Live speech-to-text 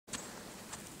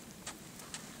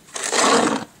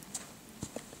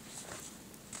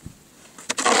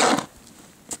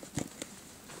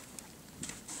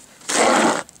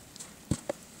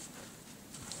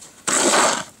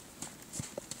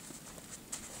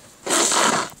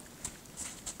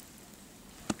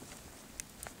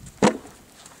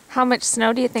How much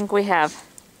snow do you think we have?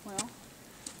 Well,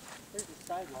 there's a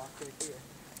sidewalk right here.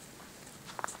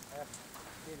 I have to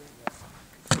get in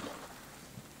there.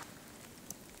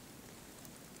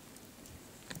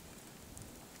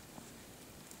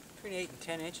 Between 8 and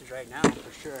 10 inches right now,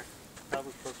 for sure.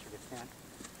 Probably closer to 10.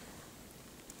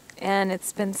 And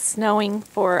it's been snowing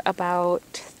for about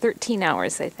 13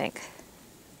 hours, I think.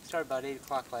 Started about 8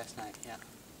 o'clock last night, yeah.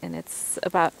 And it's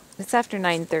after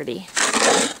 9:30.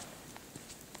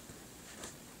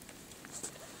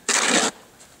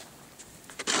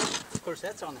 Of course,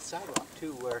 that's on the sidewalk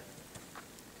too, where,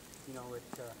 you know, it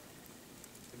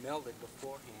melted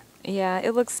beforehand. Yeah,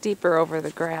 it looks deeper over the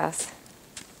grass.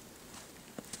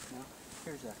 No,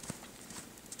 here's a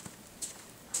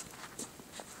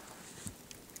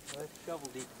well, it's shovel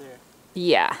deep there.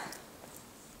 Yeah.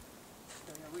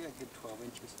 So, yeah, we got a good 12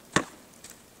 inches.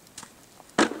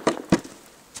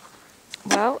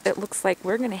 Well, it looks like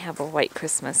we're going to have a white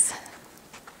Christmas.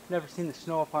 Never seen the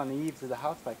snow up on the eaves of the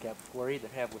house like that before either,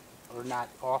 have we? Or not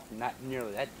often, not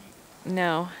nearly that deep.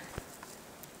 No.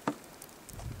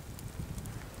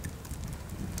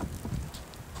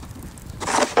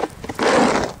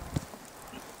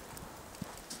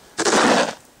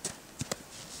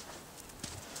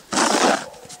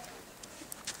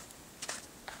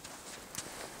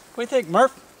 What do you think,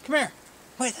 Murph? Come here.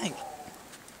 What do you think?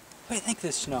 What do you think of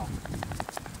this snow?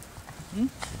 Hmm?